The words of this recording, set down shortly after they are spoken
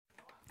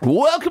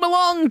Welcome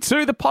along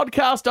to the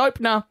podcast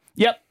opener.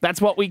 Yep, that's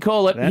what we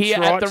call it That's here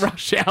right. at the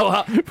Rush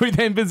Hour with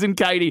Embers and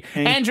Katie.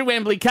 Andrew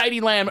Wembley,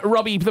 Katie Lamb,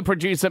 Robbie, the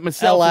producer,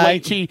 myself, LA.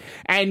 Leachy,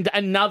 and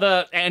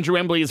another Andrew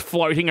Wembley is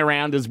floating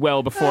around as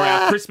well before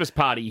our Christmas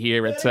party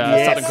here at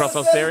Southern Cross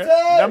Australia.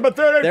 Number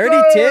 32.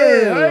 32.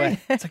 Hey,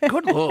 It's a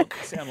good look.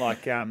 sound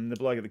like the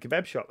bloke at the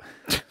kebab shop.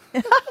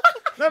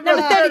 Number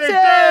 32.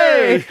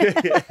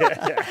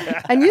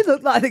 And you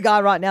look like the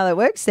guy right now that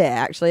works there,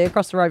 actually,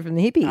 across the road from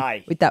the hippie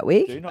Hey. with that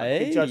wig. Do not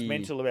Hey. be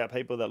judgmental about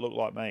people that look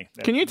like me.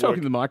 Can you talk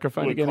in the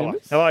microphone Blue again, collar.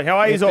 Embers? Hello, how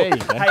are you all? there you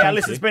go. Hey, Thank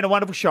listen, you. it's been a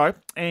wonderful show.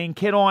 And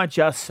can I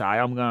just say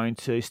I'm going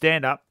to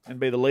stand up and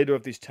be the leader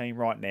of this team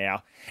right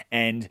now.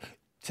 And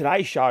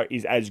today's show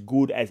is as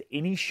good as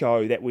any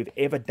show that we've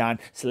ever done.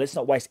 So let's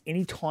not waste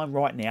any time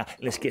right now.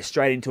 Let's get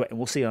straight into it, and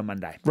we'll see you on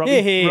Monday.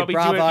 Robbie, Here, Robbie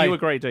bravo. you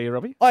agree, do you,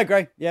 Robbie? I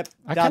agree. Yep.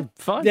 Okay, Done.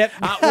 fine. Yep.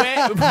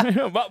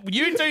 Well,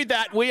 you do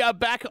that. We are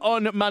back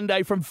on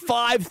Monday from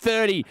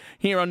 5:30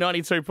 here on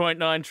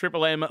 92.9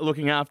 Triple M,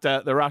 looking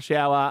after the rush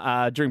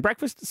hour during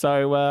breakfast.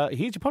 So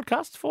here's your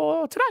podcast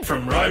for today.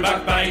 From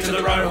Roebuck Bay to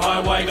the Roe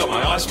Highway, got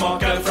my ice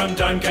mocha from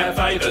Dome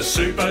Cafe, the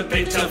Super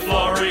Bitter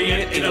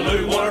Florian,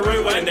 Inaloo,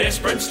 Wanneroo and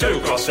Esperance too,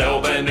 across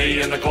Albany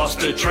and the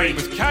Gloucester Tree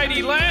with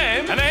Katie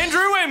Lamb and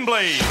Andrew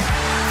Wembley.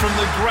 From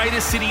the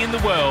greatest city in the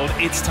world,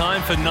 it's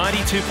time for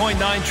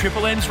 92.9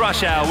 Triple M's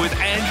Rush Hour with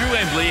Andrew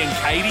Wembley and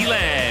Katie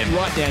Lamb.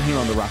 Right down here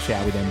on the rush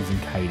hour with Embers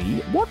and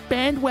Katie. What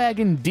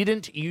bandwagon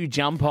didn't you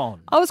jump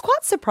on? I was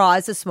quite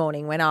surprised this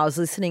morning when I was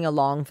listening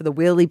along for the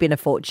Wheelie Bin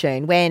of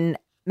Fortune when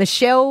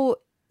Michelle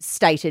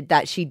stated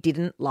that she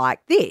didn't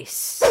like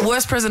this.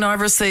 Worst present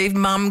I've received,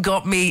 Mum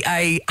got me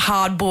a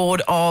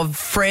hardboard of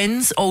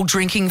Friends all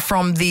drinking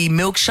from the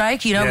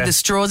milkshake, you know, with the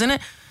straws in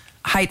it.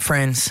 Hate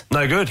Friends.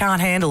 No good.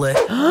 Can't handle it.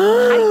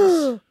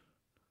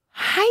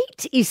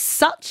 Hate is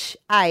such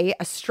a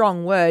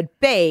strong word.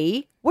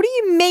 B, what do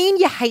you mean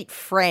you hate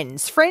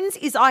Friends? Friends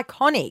is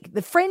iconic.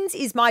 The Friends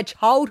is my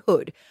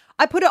childhood.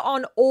 I put it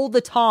on all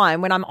the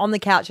time when I'm on the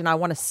couch and I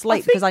want to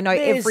sleep because I know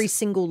there's every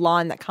single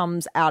line that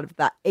comes out of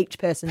that each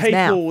person's People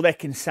mouth. that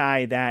can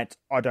say that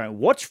I don't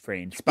watch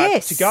Friends, but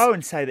Yes. to go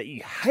and say that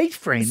you hate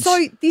Friends.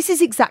 So this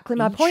is exactly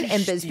my point, Embers,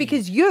 Interesting.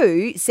 because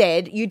you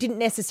said you didn't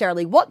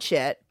necessarily watch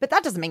it, but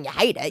that doesn't mean you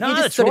hate it. No, You're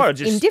just that's sort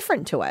right. of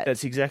indifferent to it.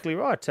 That's exactly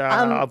right.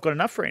 I've got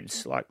enough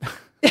friends. Like,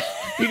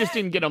 You just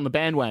didn't get on the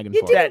bandwagon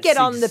You for didn't it. get That's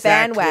on the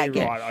exactly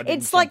bandwagon. right. I didn't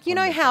It's like, jump you on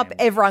know the how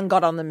bandwagon. everyone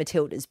got on the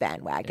Matildas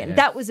bandwagon.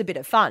 That was a bit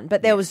of fun,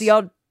 but there was the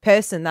odd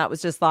person that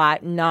was just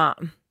like, nah,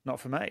 not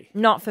for me.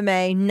 not for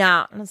me,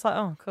 nah. And it's like,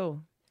 oh,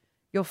 cool.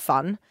 You're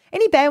fun.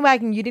 Any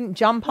bandwagon you didn't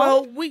jump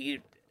on? Well,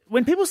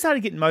 when people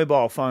started getting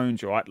mobile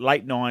phones, right,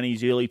 late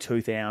 90s, early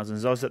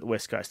 2000s, I was at the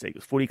West Coast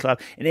Eagles footy club,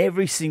 and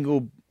every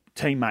single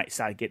teammate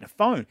started getting a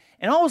phone.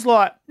 And I was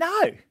like,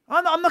 no,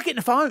 I'm not getting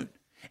a phone.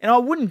 And I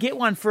wouldn't get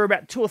one for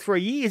about 2 or 3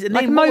 years. And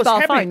Like then a what was mobile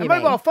happening? phone, you A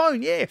mobile mean?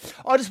 phone, yeah.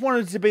 I just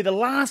wanted to be the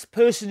last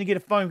person to get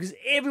a phone because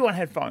everyone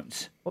had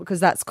phones.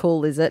 Because that's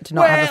cool, is it, to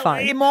not have a phone?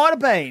 It might have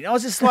been. I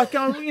was just like,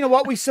 going, you know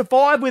what? We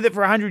survived with it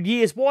for 100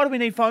 years. Why do we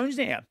need phones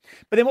now?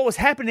 But then what was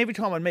happening every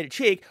time I'd meet a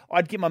chick,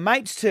 I'd get my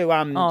mates to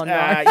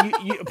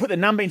you put the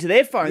number into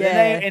their phone. Yeah.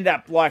 And they end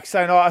up like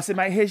saying, I said,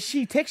 mate, has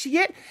she texted you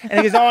yet? And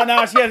he goes, oh,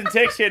 no, she hasn't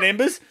texted yet,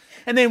 Embers.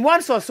 And then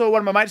once I saw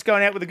one of my mates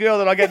going out with a girl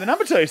that I gave the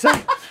number to. So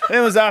then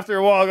it was after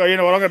a while, I go, you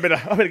know what? I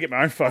better get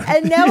my own phone.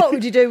 And now what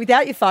would you do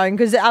without your phone?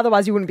 Because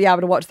otherwise you wouldn't be able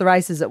to watch the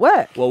races at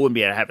work. Well, I wouldn't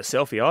be able to have a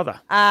selfie either.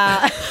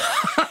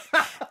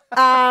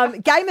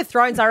 Game of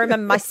Thrones, I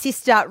remember my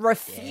sister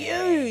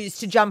refused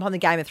to jump on the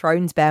Game of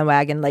Thrones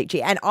bandwagon,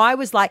 Leachy. And I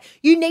was like,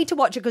 you need to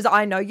watch it because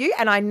I know you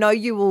and I know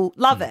you will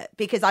love it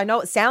because I know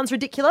it sounds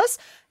ridiculous,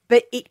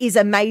 but it is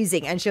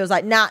amazing. And she was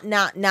like, nah.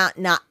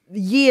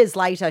 Years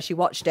later, she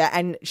watched it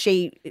and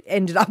she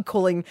ended up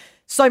calling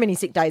so many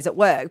sick days at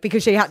work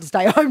because she had to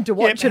stay home to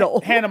watch it all.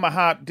 Hand on my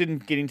heart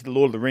didn't get into the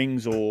Lord of the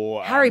Rings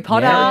or Harry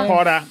Potter. Harry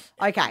Potter.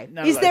 Okay.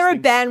 None of Is those there a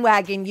things.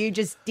 bandwagon you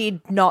just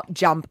did not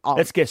jump on?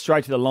 Let's get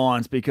straight to the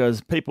lines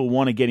because people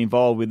want to get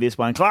involved with this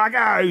one.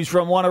 Clarko's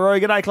from Wanneroo.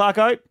 G'day,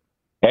 Clarko.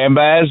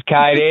 Embers,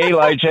 Katie,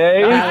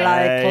 Lochie.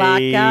 Hello,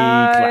 Hey,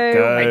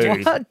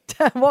 Clarko.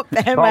 What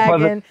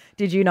bandwagon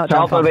did you not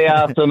Top jump on? of the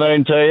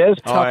afternoon to you.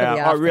 Top of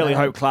the I really afternoon.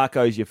 hope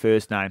Clarko's your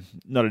first name,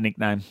 not a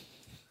nickname.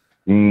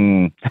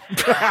 Mm.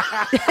 Keep We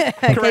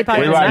on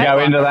won't that. go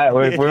into that.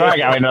 We won't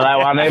go into that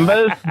one,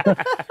 Embers.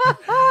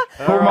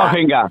 Pull my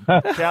finger.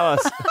 Tell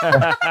us.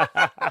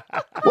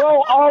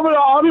 Well,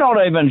 I'm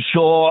not even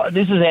sure.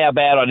 This is how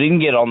bad I didn't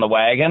get on the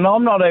wagon.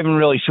 I'm not even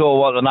really sure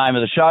what the name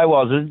of the show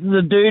was. It's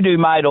the dude who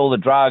made all the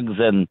drugs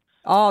and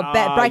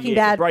Breaking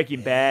Bad.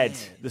 Breaking Bad.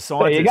 The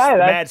scientist. you go,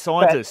 Mad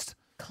scientist.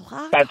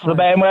 that's the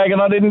bandwagon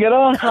I didn't get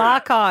on.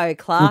 Clarko.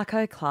 No,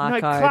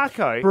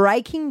 Clarko.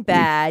 Breaking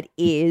Bad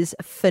is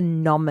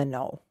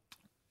phenomenal.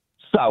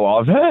 So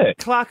I've heard.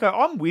 Clarko,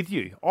 I'm with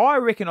you. I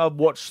reckon I've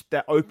watched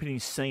that opening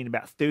scene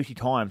about 30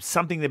 times.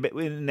 Something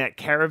in that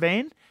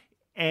caravan.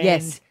 and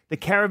Yes. the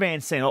caravan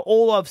scene.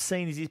 All I've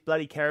seen is this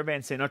bloody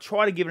caravan scene. I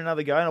try to give it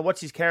another go, and I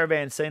watch this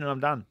caravan scene, and I'm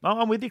done.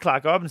 I'm with you,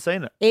 Clark. I haven't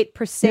seen it. It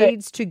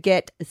proceeds to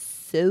get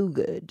so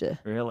good.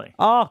 Really?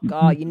 Oh,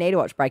 God, you need to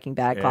watch Breaking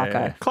Bad,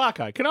 Clarko.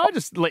 Clarko, can I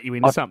just let you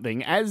into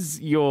something? As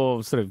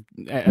you're sort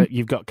of,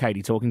 you've got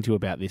Katie talking to you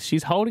about this,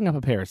 she's holding up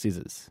a pair of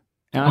scissors.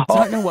 And I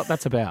don't know what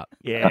that's about.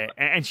 Yeah,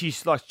 and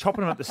she's like chopping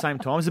them at the same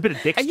time. There's a bit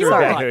of Dexter you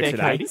about all right her there,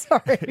 today.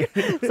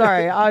 Katie?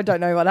 Sorry, I don't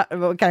know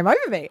what came over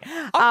me.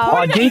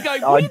 I did- you go,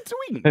 what are you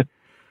doing?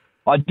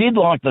 I did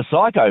like the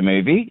Psycho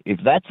movie, if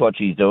that's what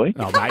she's doing.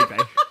 Oh,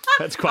 maybe.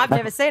 That's quite... I've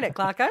never seen it,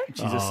 Clarko.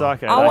 She's a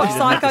psycho. I'll though. watch She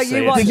doesn't have to Psycho, see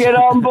you it. watch- To get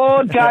on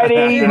board,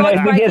 Katie. You watch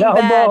to Breaking get on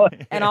Bad,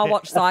 board. and I'll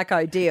watch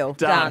Psycho. Deal.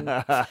 Done.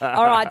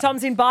 All right,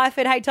 Tom's in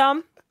Byford. Hey,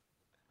 Tom.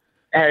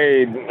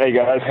 Hey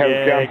guys, how's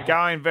it Yeah, going?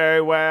 going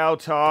very well,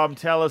 Tom.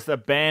 Tell us the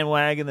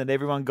bandwagon that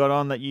everyone got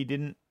on that you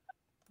didn't.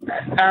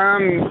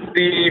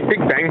 The Big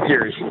Bang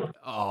Theory.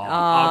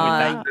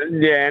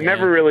 Yeah,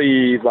 never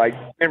really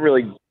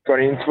got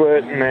into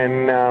it, and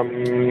then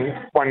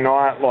one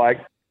night, like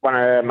one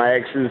of my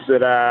exes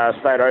that I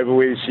stayed over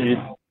with, she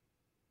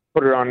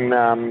put it on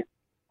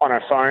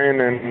her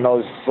phone, and I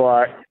was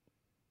like,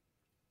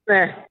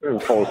 I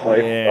fall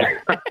asleep. Yeah.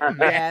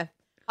 Yeah.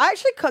 I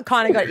actually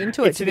kind of got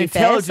into it, It's to an be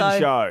fair. intelligent So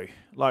show.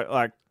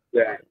 Like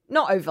Yeah.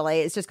 not overly.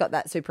 It's just got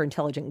that super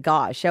intelligent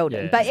guy,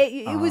 Sheldon. Yeah. But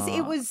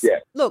it was. Yeah.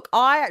 Look,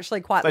 I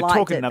actually quite they liked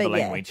talk it. another but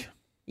language.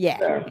 Yeah.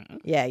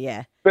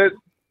 But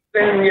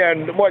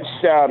then,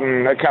 watched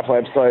a couple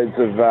of episodes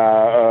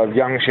of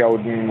Young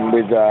Sheldon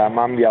with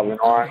Mum the other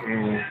night,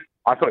 and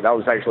I thought that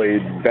was actually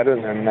better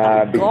than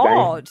Big Bang.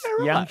 God.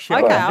 Young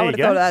Sheldon. Okay, I There would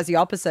you have go. thought it was the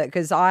opposite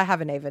because I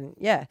haven't even.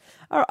 Yeah.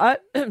 All right.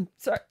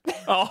 Sorry.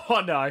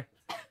 Oh, no.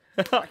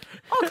 Oh,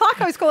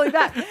 Clarko's calling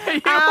back. you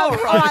All all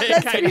right right, there,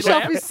 let's Katie finish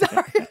off Lamb? with.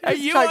 Sorry. Are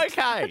you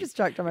okay? I just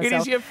choked on It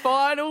myself. is your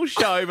final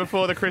show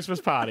before the Christmas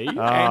party, and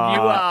you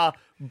are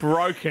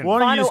broken. Why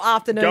don't you Final just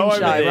afternoon go over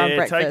show, run there,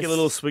 breakfast. take a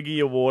little swig of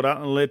your water,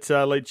 and let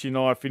you and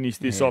I finish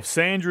this off.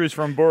 Sandra is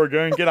from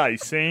Booragoon. G'day,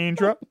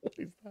 Sandra.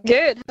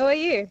 Good. How are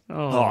you?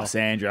 Oh,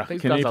 Sandra,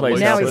 These can you guys are please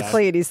losers. now help he's us?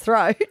 cleared his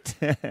throat.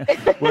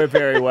 We're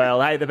very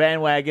well. Hey, the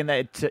bandwagon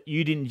that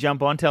you didn't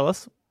jump on, tell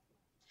us.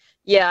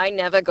 Yeah, I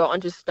never got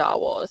onto Star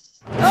Wars.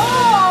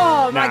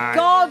 Oh my No.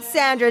 God,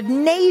 Sandra!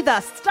 Neither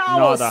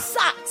Star Wars Neither.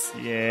 sucks.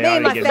 Yeah, Me I and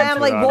didn't my get into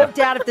family it either. walked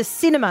out of the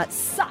cinema. It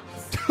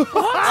sucks.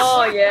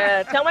 Oh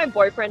yeah, tell my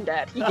boyfriend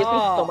that. He gives me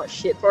so much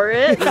shit for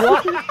it.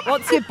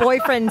 What's your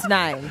boyfriend's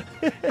name?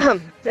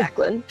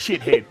 Declan.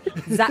 Shithead.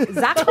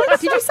 Zachlin?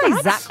 Did you say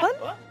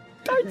Zachlin?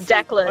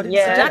 Declan,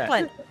 yeah.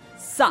 Jacqueline.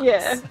 Sucks.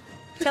 Yeah.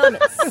 Tell him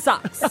it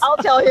sucks. I'll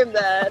tell him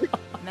that.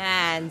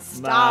 Man,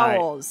 Star Mate.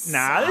 Wars.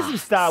 Nah, there's some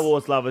Star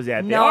Wars lovers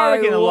out there. No I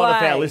reckon a lot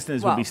of our way.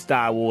 listeners Well, would be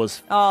Star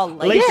Wars. Oh,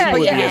 Lisa yeah, would put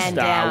be your a hand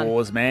Star down.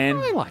 Wars, man.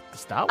 I like the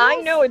Star Wars. I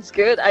know it's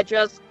good. I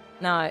just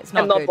No, it's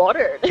am not not good.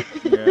 bothered.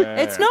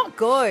 It's not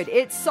good.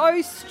 It's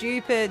so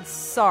stupid.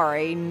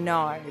 Sorry,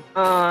 no.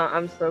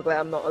 I'm so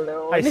glad I'm not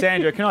alone. Hey,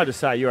 Sandra, can I just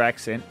say your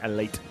accent,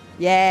 elite.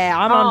 Yeah,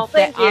 I'm Oh,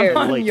 thank you. I'm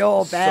on Elite.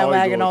 your So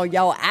bandwagon good. on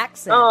your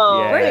accent.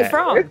 Oh, Yeah. Where are you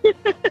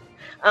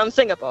from?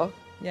 Singapore.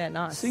 Yeah,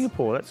 nice.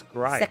 Singapore, that's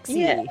great. Sexy,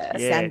 Yeah.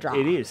 Yeah, Sandra.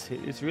 it is.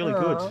 It's really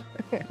good. Oh,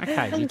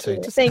 Okay, you two.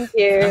 Just Thank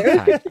you.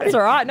 okay. That's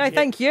all right. No,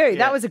 thank you. Yeah.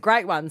 That was a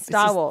great one.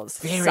 Star Wars.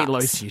 Very sucks.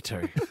 loose, you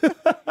two.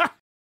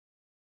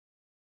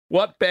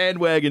 What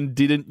bandwagon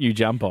didn't you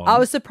jump on? I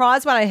was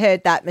surprised when I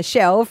heard that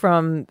Michelle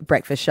from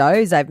Breakfast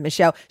Shows,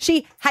 Michelle,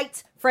 she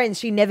hates Friends.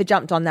 She never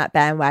jumped on that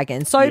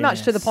bandwagon. So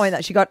much to the Yes. point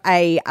that she got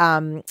a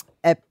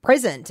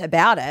present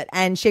about it,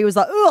 and she was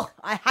like, "Ugh,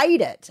 I hate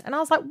it." And I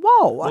was like,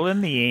 "Whoa." Well,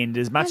 in the end,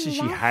 as much I as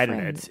she love hated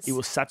Friends. it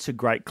was such a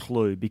great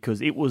clue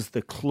because it was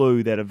the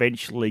clue that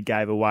eventually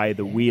gave away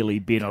the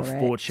wheelie bin of Correct.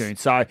 fortune.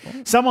 So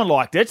someone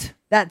liked it.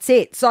 That's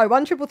it. So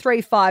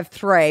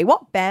 133353.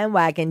 What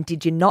bandwagon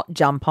did you not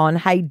jump on?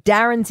 Hey,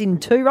 Darren's in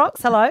Two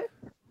Rocks. Hello.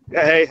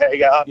 Hey, how you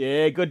going?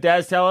 Yeah, good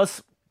Daz, tell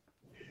us.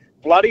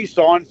 Bloody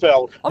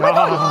Seinfeld. Oh my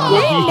God,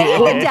 me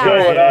neither,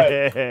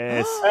 Darren.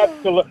 Yes.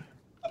 Absolutely.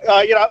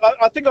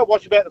 I think I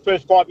watched about the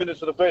first 5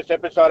 minutes of the first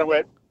episode and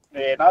went,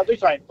 yeah, no,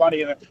 this ain't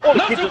funny. And then all the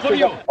kids are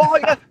saying, oh,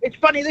 yeah, it's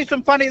funny this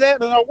and funny that.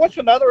 And then I watched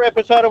another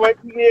episode and went,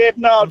 yeah,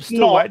 no, I'm it's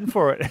still not. waiting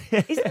for it.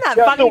 Isn't that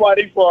Yeah, I'm funny, still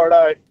waiting for it,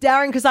 eh?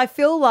 Darren? Because I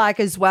feel like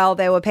as well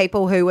there were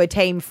people who were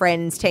Team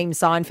Friends, Team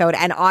Seinfeld,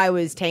 and I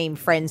was Team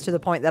Friends to the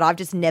point that I've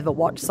just never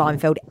watched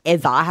Seinfeld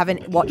ever. I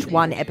haven't watched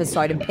one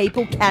episode, and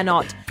people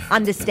cannot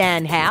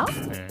understand how.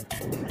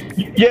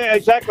 Yeah,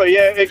 exactly.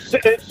 Yeah, it's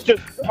just,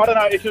 I don't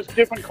know, it's just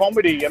different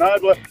comedy, you know.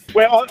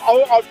 Where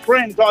I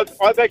Friends,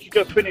 I've actually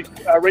just finished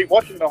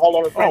rewatching the whole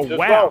lot of Friends Oh, as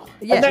wow. well.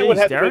 Yeah. And that would Jeez,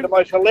 have to be Darren. the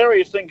most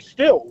hilarious thing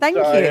still. Thank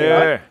So, you.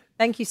 Yeah.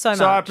 Thank you so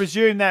So I much.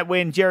 presume that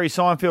when Jerry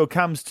Seinfeld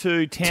comes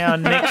to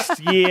town next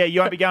year, you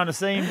won't be going to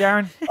see him,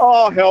 Darren?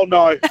 Oh, hell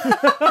no.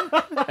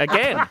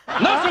 Again.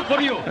 Nothing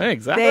for you.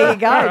 Exactly. There you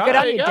go. All right, Good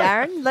on there you, go.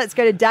 Darren. Let's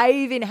go to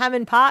Dave in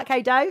Hammond Park.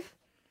 Hey, Dave.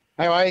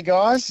 How are you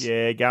guys?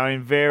 Yeah,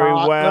 going very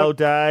well,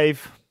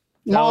 Dave.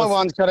 Tell us.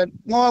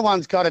 My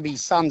one's got to be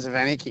Sons of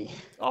Anarchy.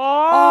 Oh,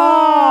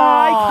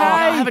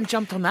 I okay. haven't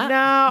jumped on that.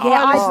 No,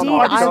 Yeah, I did.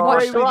 I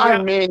watched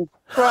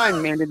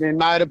Grown men in their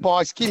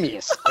motorbikes. Give me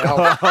a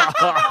spell.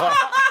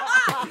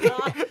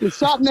 There's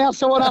something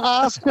else I want to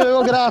ask. I've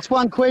got to ask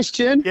one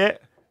question. Yeah.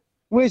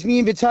 Where's my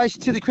invitation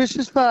to the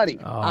Christmas party?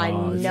 I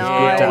know,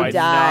 yeah, Dave.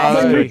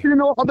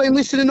 I've been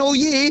listening all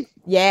year.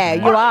 Yeah,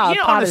 you are. On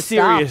part a of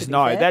staff, serious to be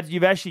note, fair. that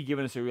you've actually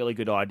given us a really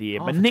good idea.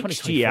 But for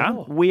next year,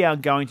 2024. we are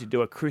going to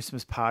do a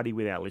Christmas party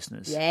with our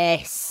listeners.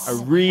 Yes. A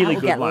really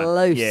That'll good get one.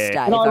 loose, Yeah. Dave.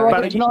 Can I I ride,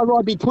 reckon. can I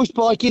ride my push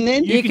bike in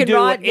then? You can do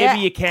ride, whatever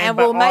you can, and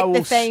but we'll I make the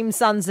will theme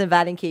Sons of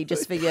Anarchy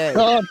just for you.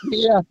 Oh,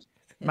 yeah.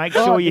 Make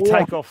sure you yeah.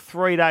 take off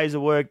 3 days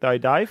of work, though,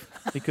 Dave,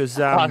 because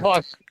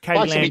I Katie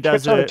should be Lamb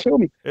does trying to kill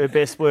me. her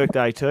best work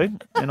day 2,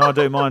 and I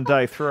do mine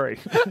day 3.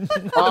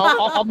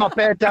 I'm not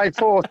bad day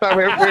 4, so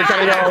we're going to go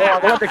all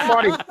right. We'll have to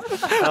fight him.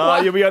 Oh,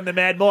 you'll be on the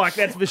Mad Mike,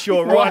 that's for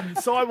sure, riding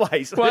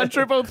sideways.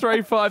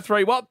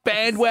 1-333-553. What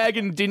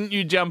bandwagon didn't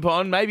you jump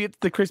on? Maybe it's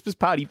the Christmas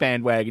party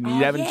bandwagon. You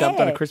haven't jumped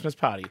on a yeah. Christmas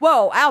party.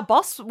 Well, our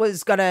boss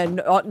was going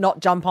to not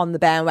jump on the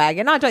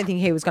bandwagon. I don't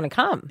think he was going to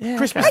come.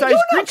 Christmas Hey, Day's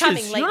you're not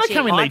coming, Grinches. You're not Leachy.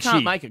 coming, I Leachy.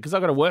 can't make it because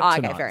I've got to work Oh,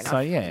 tonight. okay, fair enough. So,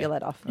 yeah. You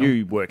let off.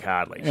 You work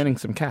hard, Leach. Earning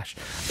some cash.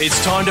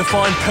 It's time to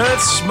find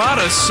Perth's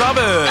smartest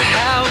suburb.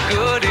 How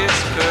good is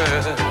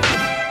Perth?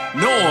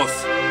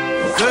 North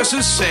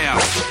versus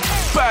South.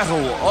 Battle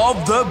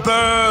of the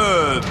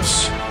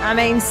Burbs. I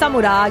mean, some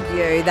would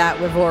argue that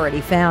we've already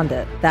found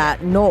it,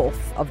 that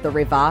north of the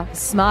river is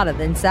smarter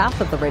than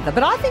south of the river.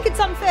 But I think it's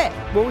unfair.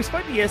 Well, we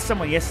spoke to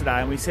someone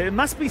yesterday and we said it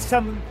must be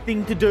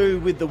something to do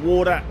with the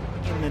water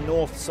in the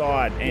north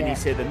side. And Yeah. he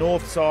said the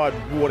north side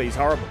water is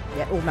horrible.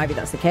 Yeah, or maybe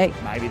that's the key.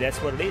 Maybe that's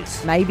what it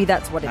is. Maybe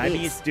that's what it is.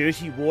 Maybe it's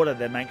dirty water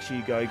that makes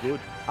you go good.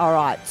 All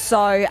right.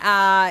 So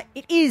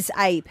it is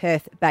a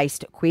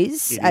Perth-based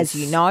quiz, as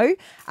you know.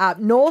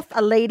 North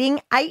are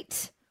leading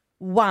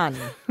 8-1.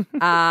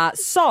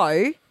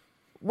 So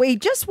we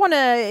just want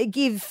to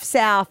give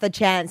South a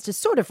chance to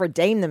sort of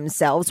redeem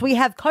themselves. We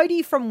have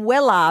Cody from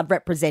Wellard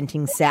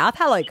representing South.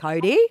 Hello,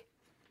 Cody.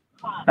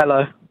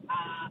 Hello.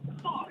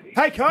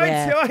 Hey, Codes,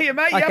 Yeah. how are you,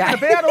 mate? You Okay.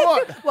 up and about or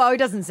what? Well, he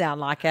doesn't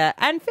sound like it.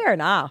 And fair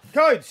enough.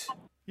 Codes,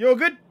 you all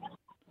good?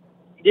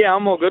 Yeah,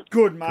 I'm all good.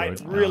 Good,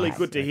 mate. Really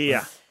good to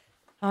hear.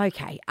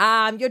 Okay.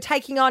 You're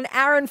taking on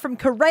Aaron from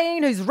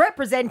Kareen, who's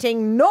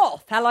representing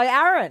North. Hello,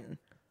 Aaron.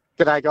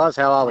 G'day, guys.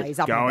 How are we? He's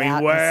up and Going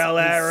about. well,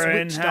 He's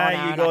Aaron. switched on, Hey,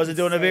 Aaron, you I guys can are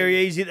doing it see. very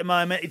easy at the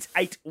moment. It's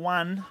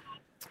 8-1.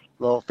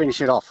 Well, finish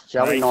it off,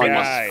 shall we? 9-1.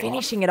 Okay.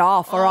 Finishing it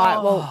off. All right.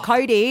 Well,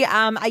 Cody,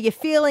 are you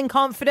feeling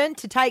confident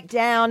to take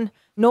down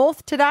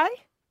North today?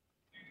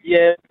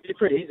 Yeah, it's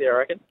pretty easy, I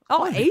reckon.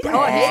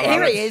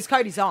 Here he is.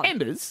 Cody's on.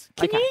 Embers,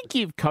 can you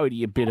give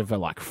Cody a bit of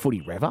a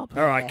footy rev up?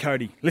 All right,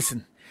 Cody,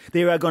 listen.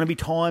 There are going to be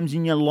times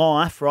in your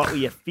life, right, where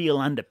you feel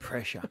under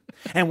pressure.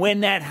 And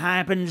when that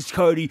happens,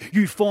 Cody,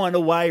 you find a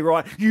way,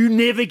 right? You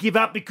never give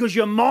up because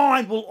your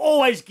mind will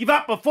always give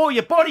up before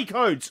your body,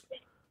 Codes.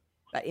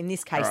 But in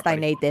this case, right, they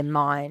buddy. need their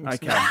mind,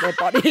 Okay. not their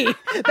body.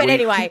 But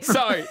anyway.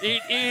 So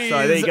it is.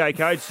 So there you go,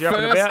 Coach. You're up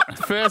and about.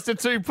 First to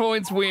 2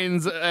 points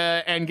wins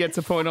and gets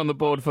a point on the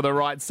board for the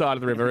right side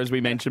of the river. As we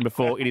mentioned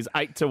before, it is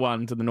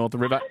 8-1 to the north of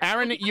the river.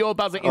 Aaron, your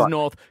buzzer is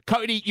north.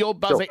 Cody, your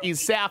buzzer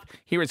is south.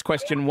 Here is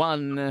question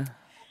 1.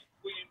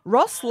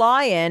 Ross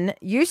Lyon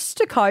used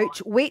to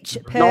coach which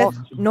Perth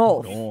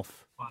North? North.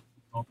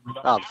 Oh,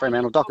 the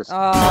Fremantle Dockers.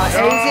 Oh,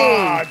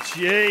 easy.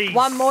 Jeez.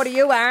 One more to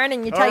you, Aaron,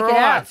 and you take All it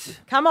out. right.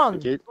 Come on.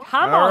 Thank you.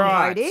 Come All on,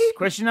 right. Cody.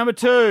 Question number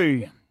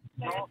 2.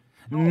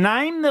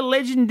 Name the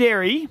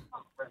legendary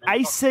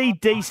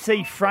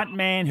AC/DC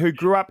frontman who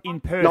grew up in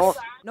Perth. North.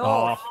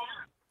 North.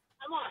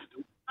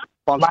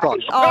 Bon Scott.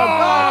 Oh,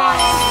 God.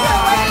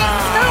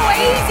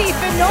 Too easy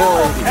for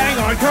North. Hang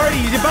on, Cody.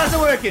 Is your buzzer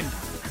working?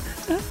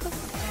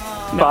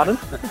 Pardon?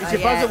 Is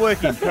your yeah. buzzer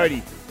working, Cody?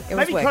 It was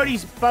Maybe working.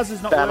 Cody's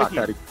buzzer's not Bad luck,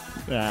 working. Cody.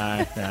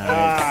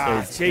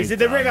 Jeez,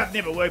 the rev up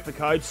never worked for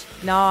Codes.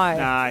 No.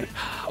 No.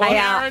 Well, Hey,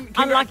 Aaron,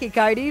 unlucky,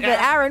 Cody, but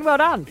Aaron, well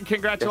done.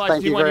 Congratulations.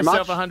 Thank you you won very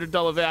yourself much. a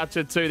 $100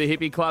 voucher to the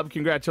Hippie Club.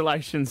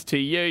 Congratulations to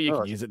you. You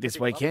can use it this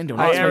weekend or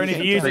Hey, next Aaron, if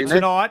weekend. you use it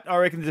tonight, I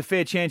reckon there's a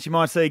fair chance you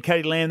might see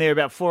Katie Lamb there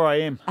about 4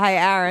 a.m. Hey,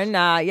 Aaron,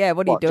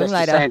 what are you doing Just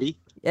later? Sandy.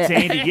 Yeah.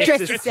 Sandy, yes,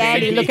 Dressed it's as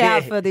Sandy. Look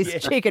out for this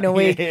chicken a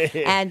week. Yeah.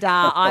 And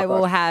I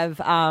will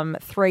have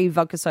 3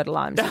 vodka soda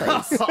limes,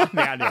 please.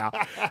 now.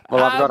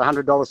 Well, I've got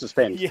 $100 to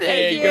spend. Yeah,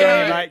 good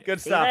on you, mate.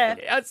 Good stuff.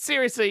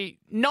 Seriously,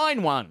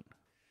 9-1.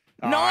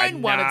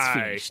 9-1, no. it's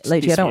finished.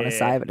 Leachy, I don't want to Yeah.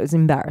 say it, but it was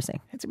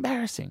embarrassing. It's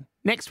embarrassing.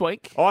 Next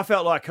week. I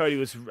felt like Cody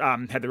was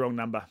had the wrong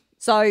number.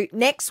 So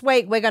next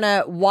week, we're going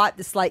to wipe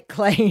the slate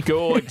clean.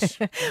 Good.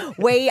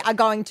 We are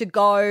going to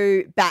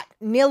go back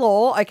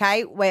 0-all,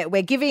 okay?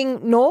 We're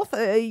giving North,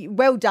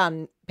 well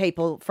done,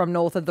 people from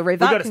north of the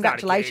river. We've got to start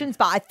Congratulations.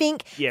 But I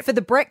think Yep. for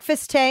the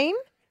breakfast team,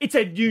 It's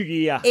a new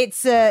year.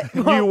 it's a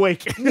New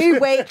week. New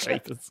week.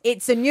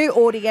 It's a new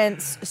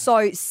audience.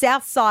 So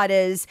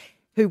Southsiders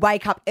who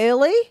wake up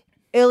early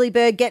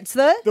bird gets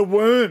the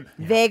worm.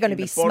 they're going to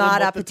be the bottom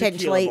smarter of the tequila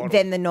potentially bottle.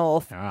 than the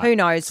North. Who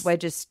knows? We're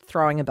just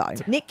throwing a bone.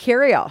 Nick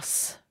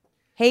Kyrgios,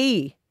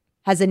 he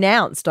has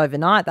announced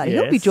overnight that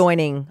he'll be Yes.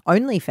 joining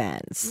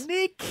OnlyFans.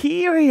 Nick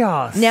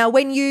Kyrgios. Now,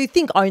 when you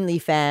think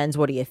OnlyFans,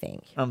 what do you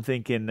think? I'm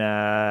thinking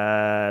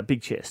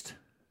big chest.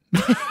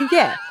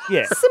 Yeah.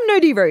 Yeah. Some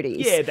nudie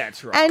roadies. Yeah,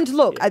 that's right. And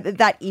look,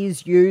 that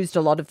is used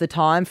a lot of the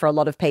time for a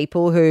lot of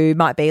people who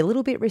might be a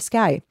little bit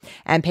risque.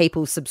 And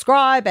people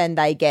subscribe and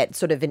they get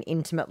sort of an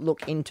intimate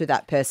look into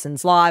that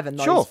person's life and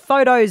those Sure.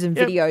 photos and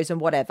videos and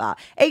whatever.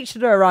 Each to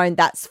their own,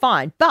 that's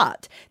fine.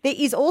 But there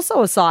is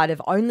also a side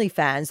of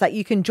OnlyFans that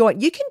you can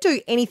join. You can do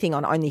anything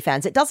on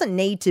OnlyFans. It doesn't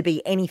need to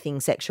be anything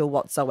sexual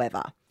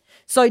whatsoever.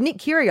 So Nick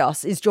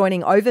Kyrgios is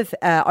joining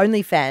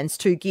OnlyFans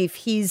to give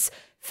his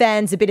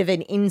fans a bit of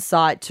an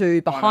insight to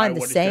behind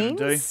the what he's gonna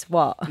scenes. do.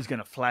 What? He's going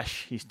to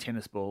flash his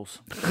tennis balls.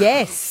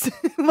 Yes.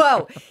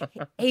 Well,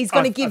 he's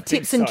going to I give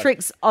think tips and so.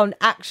 tricks on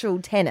actual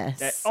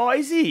tennis.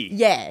 Is he?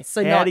 Yeah.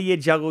 So How not do you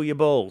juggle your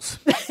balls?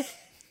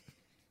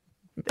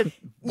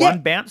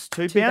 One bounce,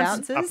 two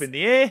bounces, bounces. up in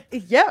the air.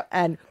 yeah,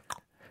 and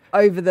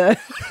over the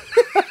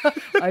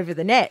over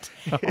the net.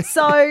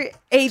 So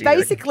he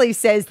basically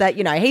says that,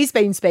 you know, he's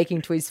been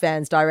speaking to his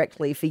fans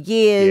directly for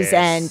years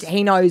Yes. and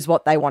he knows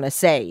what they want to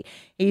see.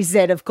 He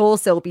said, of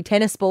course, there'll be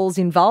tennis balls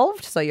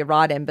involved. So you're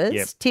right, Embers.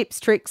 Yep. Tips,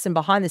 tricks, and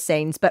behind the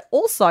scenes. But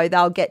also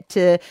they'll get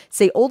to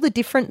see all the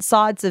different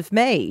sides of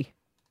me.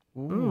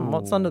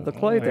 What's under the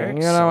clothing?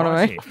 You know what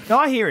I mean? No,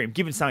 I hear him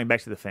giving something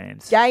back to the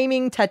fans.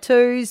 Gaming,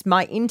 tattoos,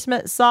 my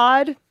intimate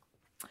side.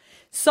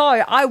 So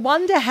I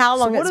wonder how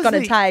long what it's does going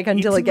to the take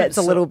until it intimate gets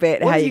a little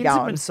bit. What How does you the going?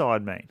 intimate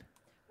side mean?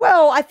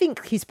 Well, I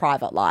think his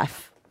private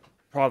life.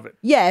 Private.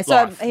 Yeah, so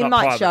life, he not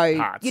might private show,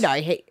 parts. you know,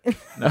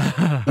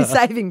 he's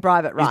saving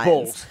private His rights.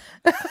 balls.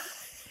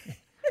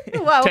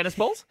 Well, Tennis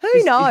balls? who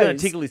He's knows? going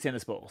to tickle his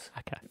tennis balls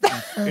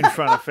Okay. in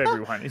front of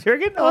everyone. Do you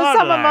reckon? Or I don't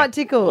someone know. might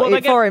tickle Well,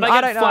 it for him. they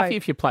I get don't fluffy know.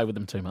 if you play with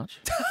them too much.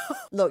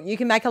 Look, you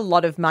can make a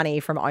lot of money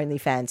from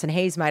OnlyFans, and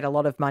he's made a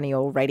lot of money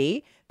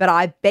already. But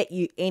I bet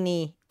you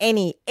any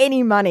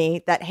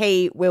money that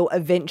he will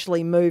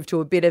eventually move to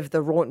a bit of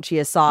the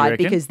raunchier side,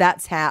 reckon? because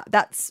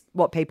that's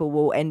what people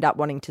will end up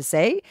wanting to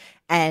see.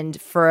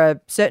 And for a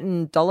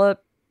certain dollar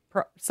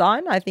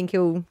sign, I think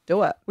he'll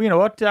do it. Well, you know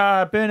what,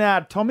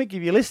 Bernard Tomic,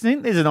 if you're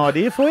listening, there's an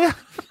idea for you.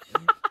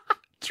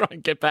 Try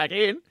and get back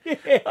in.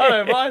 I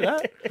don't mind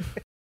that.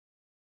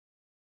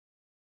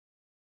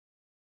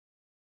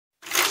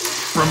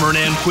 From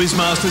renowned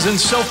quizmasters and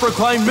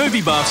self-proclaimed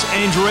movie buffs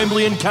Andrew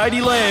Embley and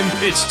Katie Lamb,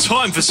 it's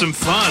time for some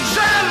fun.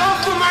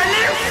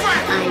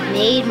 I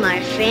made my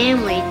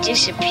family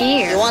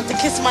disappear. You want to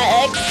kiss my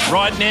ex?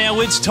 Right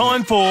now, it's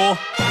time for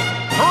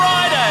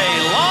Friday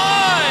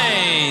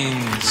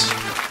Lines.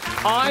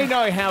 I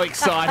know how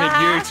excited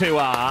you two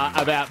are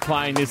about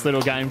playing this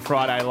little game,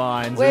 Friday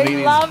Lines. and it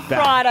We is love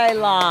back. Friday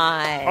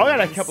Lines. I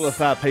got a couple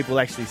of people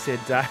actually said,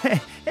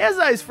 how's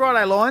those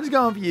Friday lines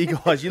going for you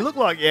guys? You look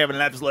like you're having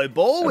an absolute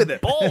ball with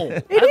it. Ball.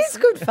 It is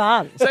good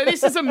fun. So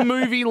this is a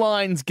movie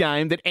lines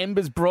game that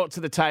Embers brought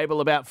to the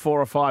table about 4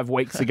 or 5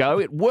 weeks ago.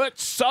 It worked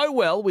so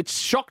well, which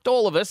shocked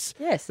all of us,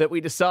 Yes. that we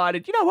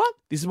decided, you know what?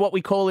 This is what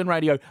we call in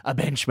radio a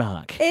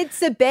benchmark.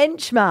 It's a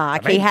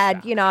benchmark. He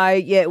had,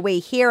 we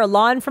hear a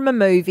line from a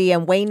movie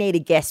and we need to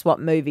guess what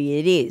movie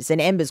it is. And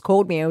Embers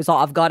called me and was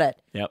like, I've got it.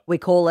 Yep. We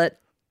call it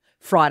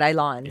Friday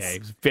Lines. Yeah, he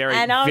was very,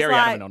 and I was very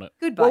like, adamant on it.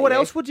 Goodbye. Well, what you.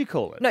 else would you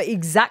call it? No,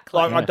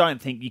 exactly. Like, I don't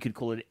think you could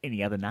call it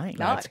any other name.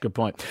 No. That's a good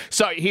point.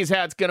 So here's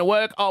how it's going to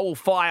work. I will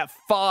fire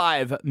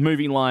 5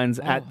 movie lines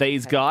at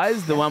these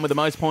guys. The one with the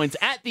most points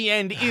at the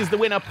end is the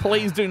winner.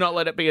 Please do not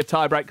let it be a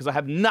tie break because I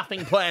have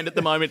nothing planned at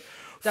the moment.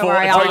 Don't for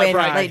worry, a I'll tie win.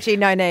 break. Leachy,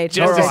 no need.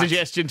 Just All a right.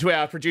 suggestion to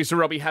our producer,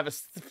 Robbie, have a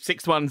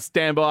 6th one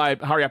standby.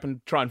 Hurry up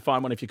and try and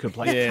find one if you could,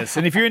 please. Yes,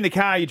 and if you're in the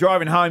car, you're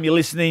driving home, you're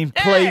listening,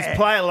 please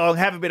play along,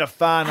 have a bit of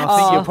fun. I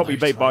think you'll probably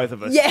beat both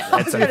of us. Yeah, I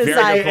was That's a going to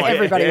very say good point.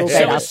 everybody will So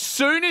beat as us.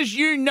 soon as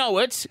you know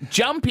it,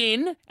 jump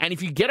in, and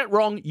if you get it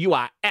wrong, you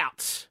are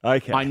out.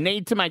 Okay. I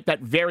need to make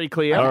that very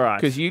clear. All right.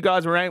 Because you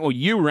guys were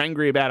you were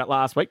angry about it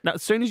last week. No,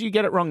 as soon as you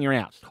get it wrong, you're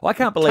out. I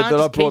can't believe Can't that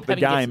I just keep brought the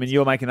having game guesses. and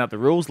you're making up the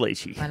rules,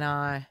 Leachy. I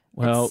know.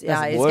 Well, it's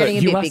doesn't getting work. a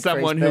You bit are big for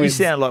someone his who You boobs.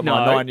 sound like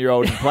my No.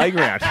 9-year-old in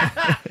playground.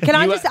 Can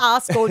I just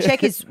ask or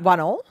check is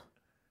 1-1?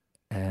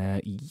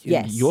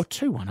 Yes. You're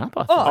 2-1 up,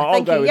 I think. Oh, I'll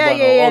thank go you. with Yeah, 1-1.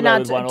 yeah, yeah. I'll go No,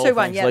 with 1-1. 2-1.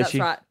 Thanks, Yeah, that's Leachy.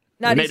 right.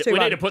 No, we, it is need, we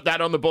 2-1. need to put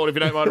that on the board if you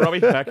don't mind,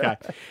 Robbie. Okay.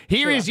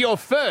 Here is your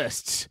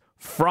first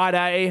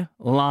Friday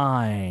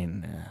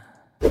line.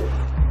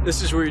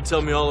 This is where you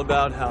tell me all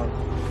about how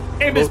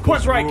Embers,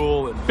 point break.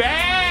 rule and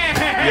Bam!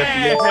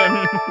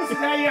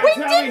 We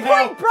did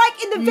point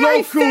break in the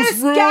very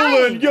first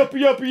game.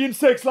 yuppie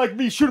insects like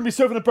me shouldn't be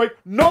serving a break.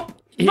 Nope.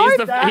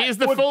 Here's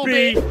the would full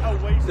be bit. a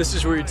waste. this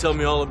is where you tell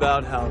me all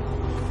about how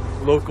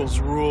locals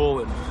rule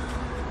and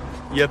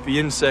yuppie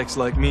insects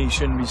like me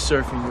shouldn't be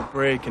surfing your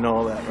break and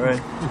all that,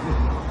 right?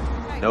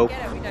 Nope.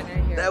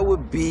 That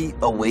would be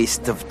a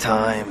waste of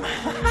time.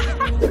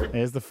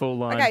 There's the full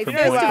line. Okay, from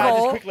first point of break. all-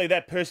 Just quickly,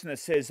 that person that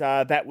says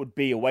that would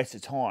be a waste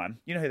of time,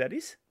 you know who that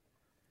is?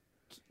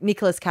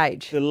 Nicolas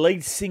Cage. The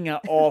lead singer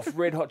of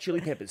Red Hot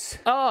Chili Peppers.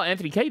 Oh,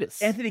 Anthony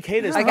Kiedis. Anthony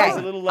Kiedis. Okay. That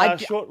was a little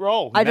short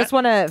role. I just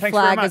want to Thanks very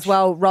flag much. as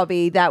well,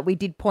 Robbie, that we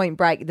did Point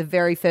Break the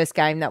very first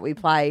game that we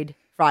played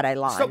Friday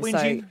Line. Stop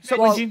whinging. So, Stop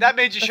whinging. That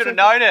means you should have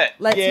known it.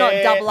 let's not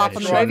double up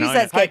on the movies.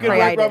 Let's get good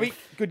creative. work, Robbie.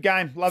 Good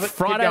game. Love it. Keep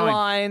Friday going.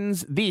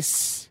 Lines,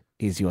 this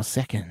is your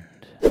second.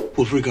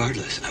 Well,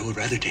 regardless, I would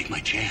rather take my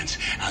chance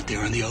out there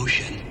on the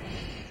ocean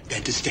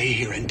than to stay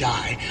here and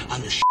die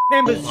on this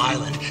Embers.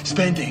 island,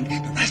 spending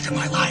the rest of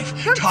my life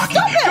talking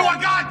stop it! to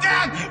a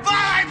goddamn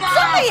volleyball!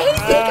 Sorry,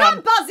 he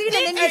can't buzz in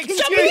and then you can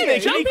jump continue.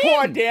 in, jump Can you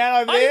quiet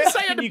down over I there? didn't say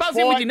I had Can to you buzz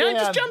in with quiet your name.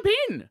 Just down? jump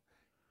in.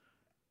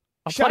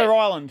 Shutter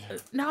Island.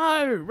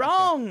 No,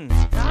 wrong. No,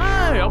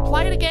 I'll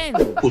play it again.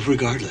 Well,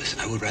 regardless,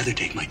 I would rather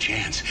take my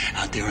chance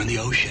out there on the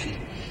ocean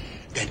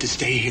than to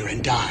stay here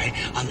and die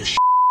on this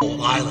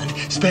island,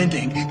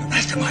 spending the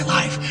rest of my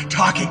life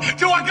talking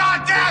to a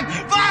goddamn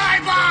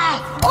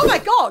volleyball! Oh my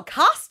God,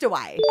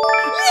 Castaway.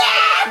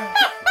 Yeah!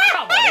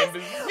 Come on,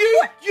 Embers.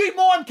 You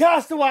mind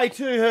Castaway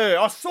to her.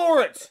 I saw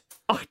it.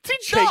 I did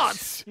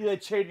not. Yeah,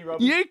 cheating,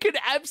 Robbie. You can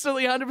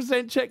absolutely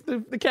 100% check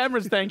the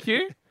cameras, thank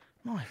you.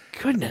 My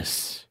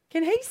goodness.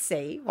 Can he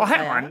see? Oh,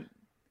 hang on.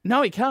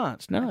 No, he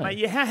can't. No.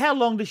 Mate, how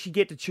long does she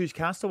get to choose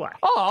Castaway?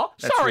 Oh,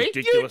 That's sorry. You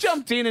ridiculous.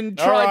 jumped in and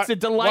All tried right, to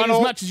delay 1-1.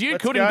 as much as you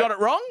Let's could and go. got it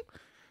wrong.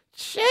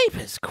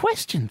 Jeepers.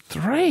 Question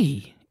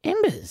 3.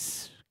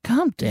 Embers,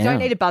 calm down. You don't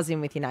need to buzz in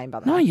with your name,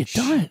 by the No, way. you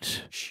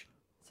don't.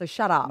 So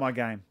shut up. My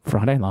game.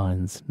 Friday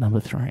Lines,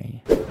 number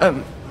 3.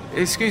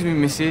 Excuse me,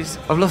 missus.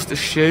 I've lost a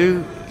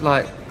shoe.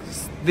 Like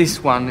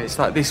this one, it's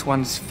like this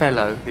one's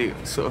fellow. The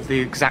sort of the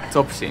exact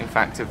opposite, in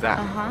fact, of that.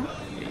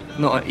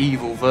 Not an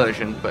evil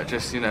version, but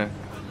just a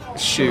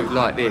shoe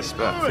like this,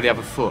 but for the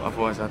other foot.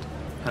 Otherwise, I'd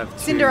have two.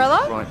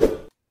 Cinderella? Right.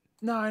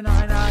 No.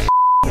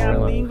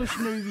 The English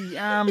movie. You're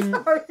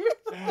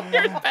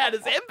as bad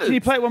as Embers. Can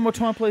you play it one more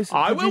time, please?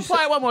 I will Producer?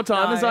 play it one more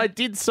time, No. as I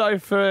did so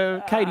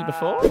for Katie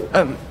before.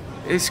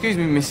 Excuse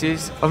me,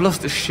 missus. I've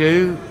lost a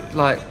shoe.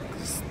 Like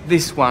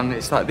this one,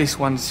 it's like this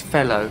one's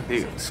fellow.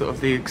 The sort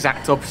of the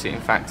exact opposite,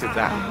 in fact, of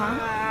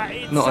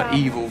that. Not an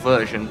evil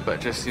version,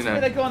 but just Where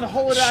they go on the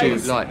holidays. shoe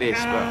like this,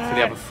 but for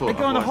the other foot. They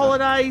go on the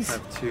Otherwise, I'd holidays.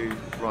 have two.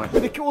 Right.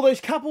 With all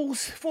those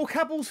couples, 4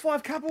 couples,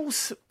 5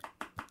 couples.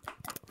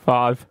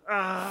 5,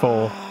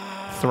 4,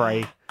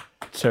 3,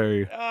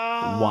 2,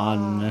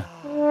 1.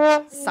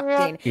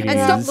 Sucked in. It And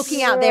stop is.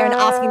 looking out there and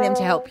asking them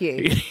to help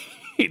you.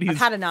 It I've is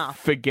had enough.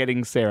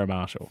 Forgetting Sarah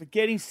Marshall.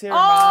 Forgetting Sarah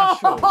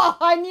Marshall. Oh,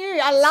 I knew.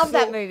 I love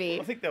that movie.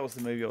 I think that was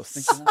the movie I was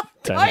thinking of.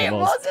 Don't Oh, think it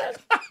was. wasn't.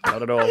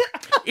 Not at all.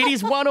 It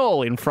is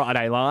 1-1 in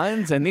Friday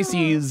Lines, and this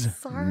is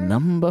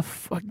number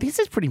 4. This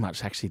is pretty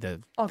much actually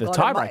the Oh, God,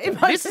 tiebreaker. it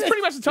might- This is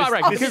pretty much the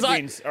tiebreaker This because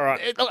wins. All right.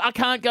 I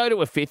can't go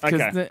to a fifth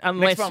because Okay.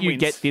 unless Next one you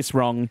wins. get this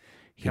wrong,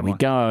 here Come we on.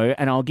 go.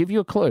 And I'll give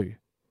you a clue.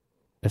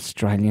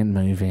 Australian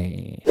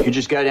movie. You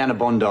just go down to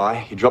Bondi,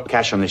 you drop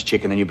cash on this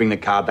chick, and then you bring the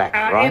car back,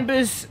 right?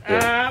 Embers.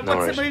 Yeah, no what's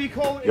worries. the movie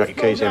called? You got your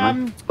keys there,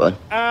 mate? Bud,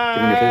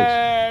 give him your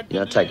keys. You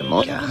don't take them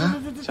off.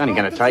 It's only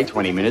going to take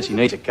 20 minutes. He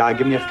needs a car.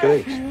 Give him your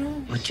keys.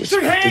 Well, just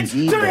 2 fucking hands. 2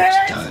 yearbox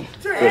hands. done.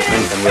 First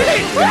thing can work. Give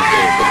him your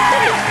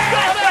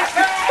keys.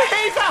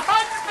 He's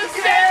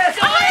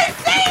 100% got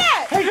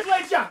it! Heath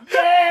Ledger.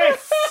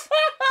 Yes.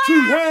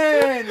 2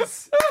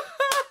 hands.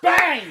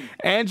 Bang.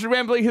 Andrew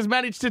Wembley has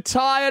managed to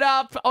tie it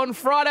up on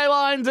Friday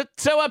Lines at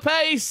 2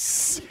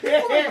 apiece.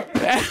 Yeah.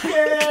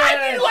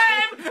 Katie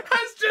Lamb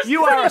has just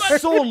You are a pretty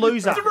much sore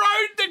loser. thrown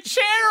the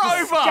chair over.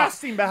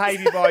 Disgusting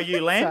behaviour by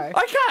you, Lamb.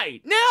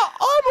 Okay, now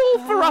I'm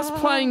all for us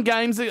playing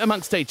games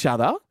amongst each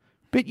other,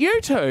 but you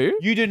two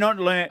You do not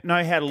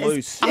know how to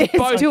lose. are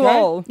both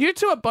 2-2. You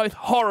two are both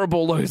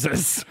horrible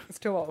losers. It's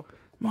 2-2.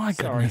 My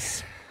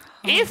goodness.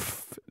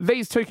 If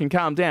these two can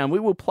calm down, we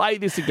will play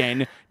this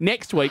again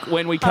next week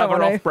when we cover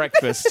wanna. off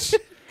breakfast.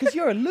 Because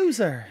you're a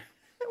loser.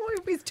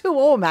 It's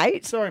 2-2,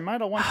 mate. Sorry,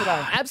 mate. I won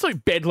today.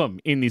 Absolute bedlam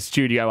in this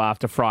studio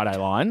after Friday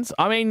Lines.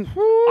 I mean,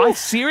 I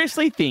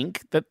seriously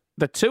think that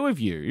the two of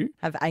you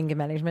Have anger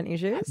management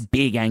issues?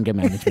 big anger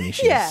management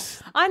issues. Yeah,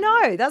 I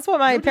know. That's what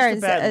my You're just a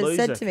parents bad loser,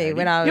 said to me Katie.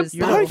 when I was.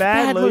 You're both a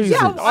bad bad loser.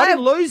 losers. Yeah, I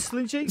didn't lose,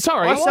 Lynchy.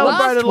 Sorry, I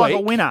celebrated last like a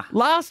week- winner.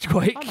 Last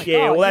week. Yeah,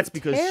 God, well, that's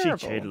you're because terrible.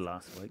 she cheated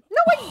last week. No,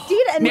 I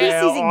did, and Now, this I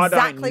is don't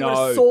exactly what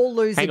know. a sore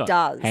loser Hang on,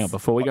 does. hang on,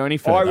 before we go any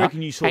further. I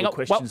reckon you saw hang the on.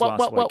 questions Whoa,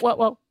 last week.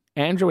 whoa.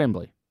 Andrew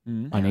Wembley,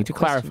 I need to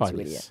questions, clarify you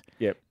this. idiot.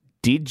 Yep.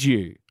 Did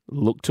you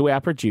look to our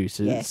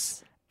producers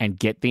Yes. and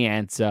get the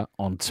answer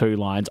on 2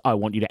 lines? I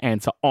want you to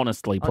answer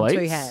honestly, On please.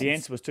 2 hands. The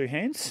answer was 2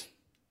 hands.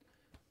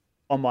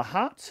 On my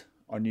heart,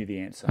 I knew the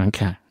answer.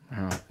 Okay.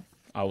 All right.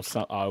 I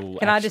will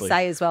Can I just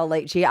say as well,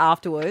 Leachy,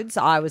 afterwards,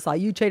 I was like,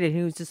 you cheated. And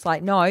he was just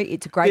like, no,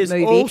 it's a great There's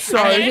movie. also-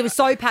 And then he was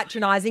so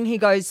patronising. He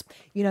goes,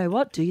 you know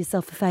what? Do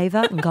yourself a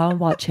favour and go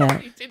and watch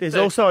it. There's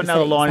also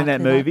another line in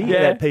that exactly movie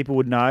that. that people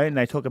would know, and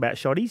they talk about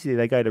shotties.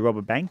 They go to rob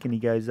a bank, and he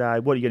goes, "What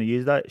are you going to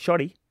use, though?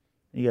 Shotty?"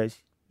 And he goes,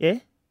 "Yeah."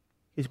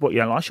 He goes, "What, you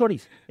don't like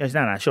shotties?" He goes, "No,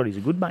 shotties are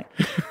good, mate."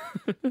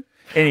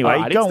 Anyway, All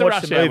right, go it's and the watch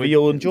Rush the Hour movie. with-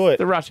 You'll enjoy it.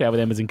 The Rush Hour with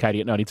Embers and Katie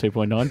at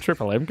 92.9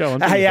 Triple M. Go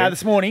on. Hey,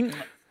 this morning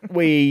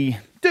we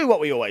do what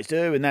we always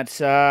do, and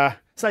that's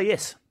say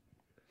yes.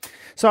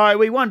 So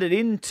we wandered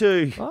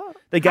into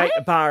the Gate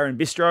Bar and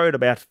Bistro at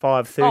about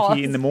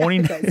 5:30 in the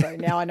morning. Okay, so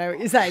now I know what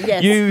you're saying.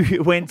 Yes.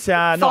 You went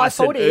nice and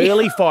 5:40.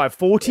 early,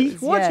 5:40.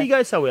 Why Yeah. did you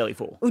go so early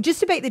for? Well, just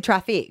to beat the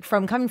traffic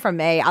from coming from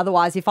me.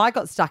 Otherwise, if I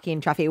got stuck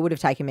in traffic, it would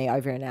have taken me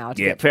over an hour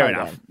to Yeah, get fair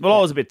program. enough. Well,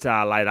 I was a bit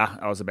later.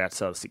 I was about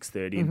sort of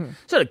 6:30. And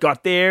sort of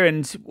got there,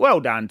 and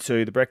well done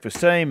to the breakfast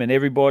team and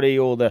everybody,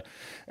 all the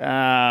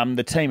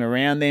team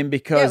around them,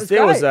 because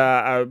there was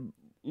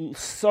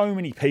so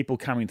many people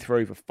coming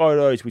through for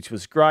photos, which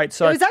was great.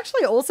 So it was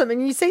actually awesome.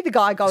 And you see the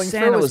guy going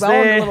Santa through as was well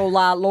there. in the little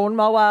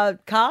lawnmower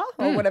car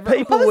or whatever.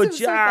 People it was. were It was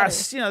so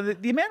funny.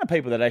 just, the amount of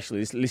people that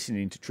actually is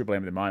listening to Triple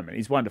M at the moment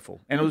is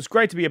wonderful. And it was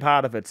great to be a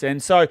part of it.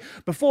 And so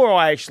before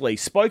I actually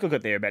spoke, I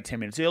got there about 10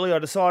 minutes early, I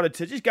decided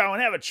to just go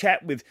and have a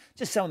chat with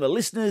just some of the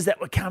listeners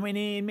that were coming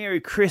in. Merry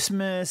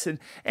Christmas. And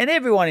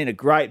everyone in a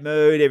great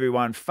mood,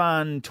 everyone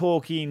fun,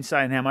 talking,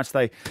 saying how much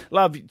they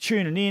love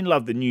tuning in,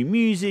 love the new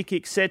music,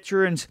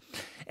 etc. And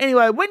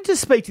anyway, I went to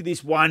speak to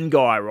this one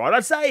guy, right?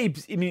 I'd say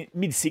he's in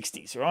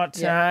mid-60s, right?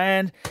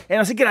 Yeah. And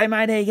I said, "G'day,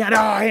 mate." How you going?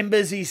 "Oh,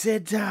 Embers," he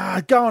said,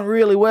 "going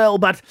really well,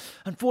 but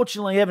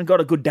unfortunately I haven't got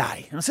a good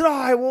day." And I said,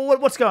 "Oh, well,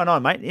 what's going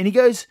on, mate?" And he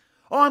goes,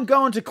 "I'm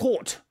going to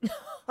court."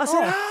 I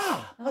said,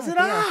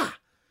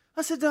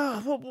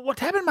 what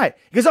happened, mate?"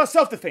 He goes,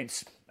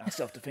 self-defence.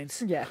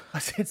 Self-defence. Yeah. I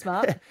said,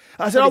 smart. I said,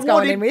 That's "I what warned he's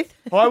going him." in with.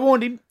 I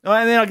warned him.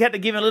 And then I had to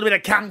give him a little bit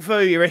of kung fu,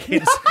 you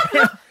reckon?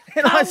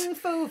 And I Kung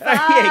fu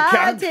yeah,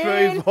 kung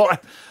fighting. fu fight.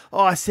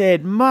 I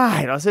said,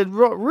 "Mate," I said,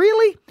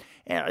 "Really?"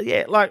 And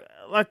yeah, like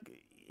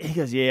he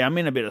goes, "Yeah, I'm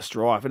in a bit of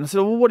strife." And I said,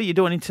 "Well, what are you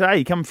doing today?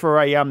 You come for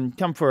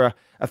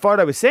a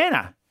photo with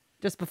Santa?"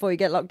 Just before you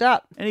get locked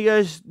up. And he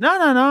goes,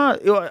 No.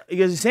 He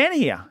goes, "Is Santa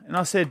here?" And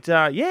I said,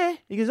 "Yeah."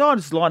 He goes, "I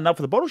just lined up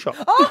for the bottle shop."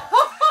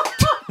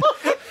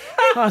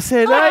 I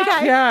said,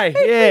 "Okay,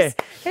 yeah."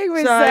 He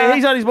was, so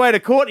he's on his way to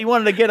court. He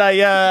wanted to get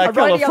a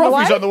couple of roadie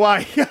frothies on the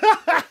way.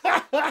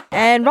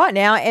 And right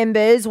now,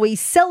 Embers, we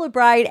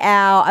celebrate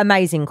our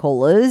amazing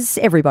callers,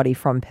 everybody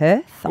from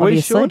Perth, obviously.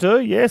 We sure do,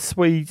 yes.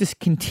 We just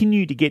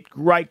continue to get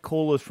great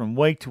callers from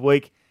week to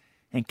week.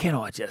 And can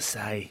I just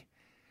say,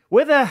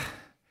 whether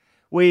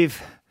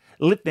we've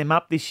lit them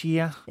up this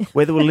year,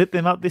 whether we'll lit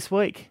them up this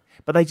week,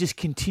 but they just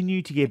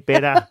continue to get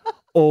better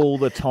all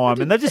the time.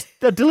 And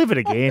they delivered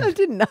again. I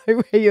didn't know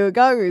where you were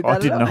going with that. I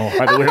didn't know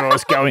where I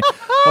was going.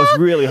 I was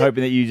really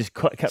hoping that you just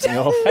cut me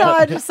off.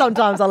 No, just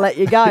sometimes I'll let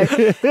you go.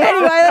 Anyway,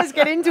 let's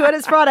get into it.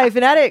 It's Friday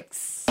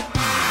Fanatics. The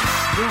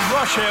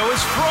Rush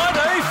Hour's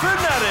Friday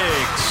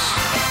Fanatics.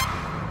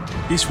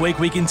 This week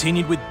we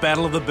continued with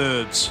Battle of the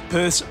Burbs,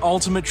 Perth's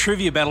ultimate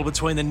trivia battle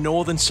between the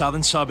north and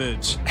southern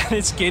suburbs. And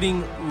it's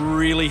getting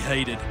really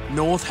heated.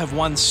 North have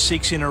won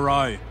 6 in a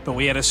row, but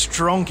we had a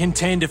strong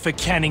contender for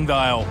Canning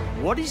Vale.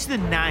 What is the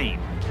name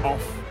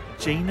of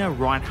Gina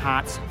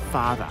Reinhardt's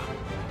father?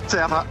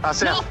 South.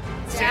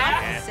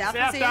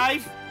 South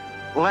Dave.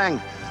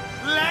 Lang.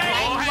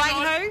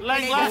 Lang who?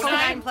 Lang Last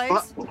name,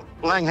 please.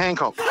 Lang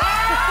Hancock.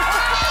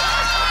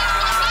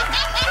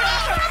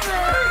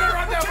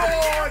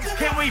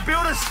 Can we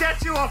build a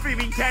statue of him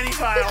in Canning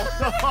Vale?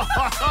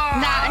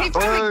 Nah, he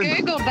probably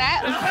Googled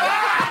that.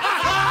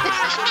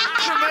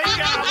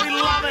 Jamaica, we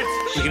love it.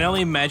 You can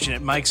only imagine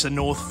it makes the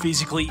North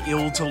physically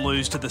ill to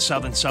lose to the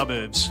southern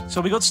suburbs.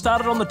 So we got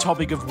started on the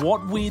topic of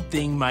what weird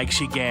thing makes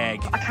you gag.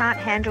 I can't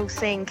handle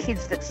seeing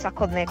kids that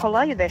suck on their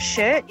collar, their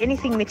shirt,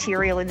 anything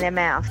material in their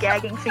mouth.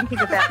 Gagging, thinking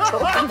about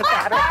talking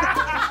about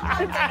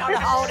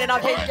it. And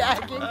I've been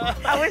gagging.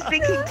 I was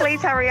thinking,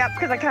 please hurry up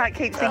because I can't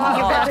keep thinking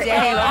Oh, about it.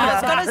 damn. I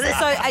was any gonna say,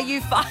 longer. so are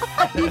you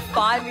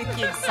fine with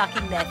kids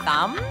sucking their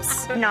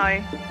thumbs?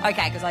 No.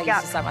 Okay, because I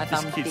used to suck my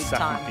thumb big Kids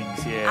time. sucking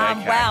things, yeah.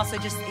 Okay. Wow, so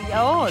just,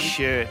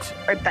 Shirt.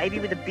 Or a baby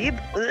with a bib?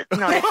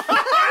 No.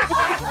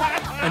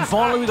 And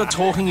finally we got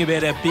talking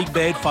about our big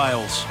bad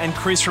fails. And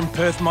Chris from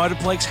Perth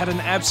Motorplex had an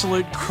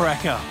absolute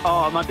cracker.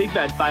 Oh, my big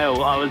bad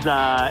fail. I was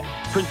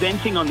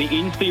presenting on the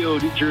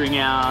infield during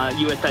our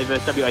USA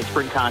vs WA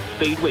Sprint Car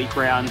Speed Week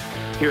round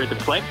here at the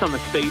Plex on the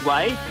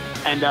Speedway,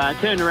 and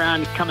turned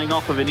around coming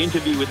off of an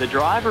interview with the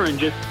driver and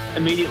just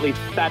immediately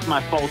spat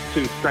my false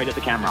tooth straight at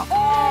the camera.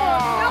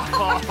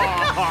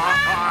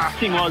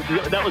 Thing was,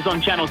 that was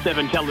on Channel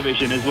 7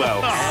 television as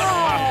well.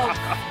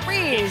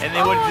 And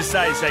then what did you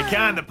say? Say,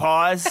 "Can the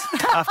pies"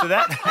 after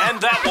that? And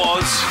that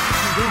was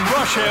the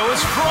Rush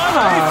Hour's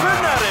Friday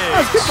Fanatics.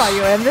 That's good by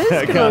you, Embers.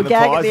 Good Can little the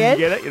gag at pies, the you end.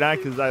 get it,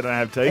 because they don't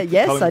have teeth.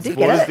 Yes, Colin I did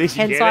Waters get it. dish,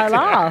 you Hence get I it.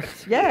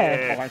 laughed.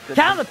 Yeah.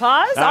 Count the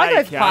pies. I Hey,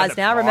 go for count pies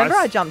the now. Remember,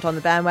 pies. I jumped on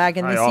the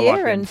bandwagon Hey, this I like year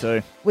them and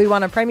too. we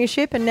won a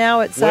premiership and now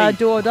it's We.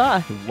 do or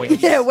die. We.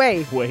 Yeah,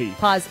 we. We.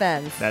 Pies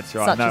fans. That's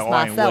right. Such No, as I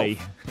am myself. we.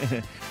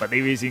 But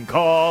there isn't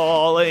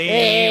calling.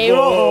 Hey,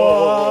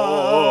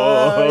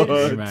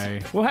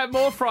 We'll have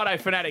more Friday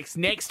Fanatics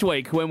next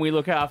week when we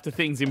look after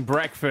things in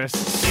breakfast.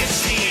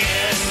 It's the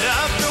end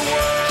of the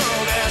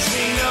world as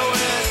we know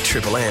it.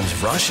 Triple M's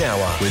Rush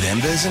Hour with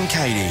Embers and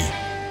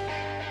Katie.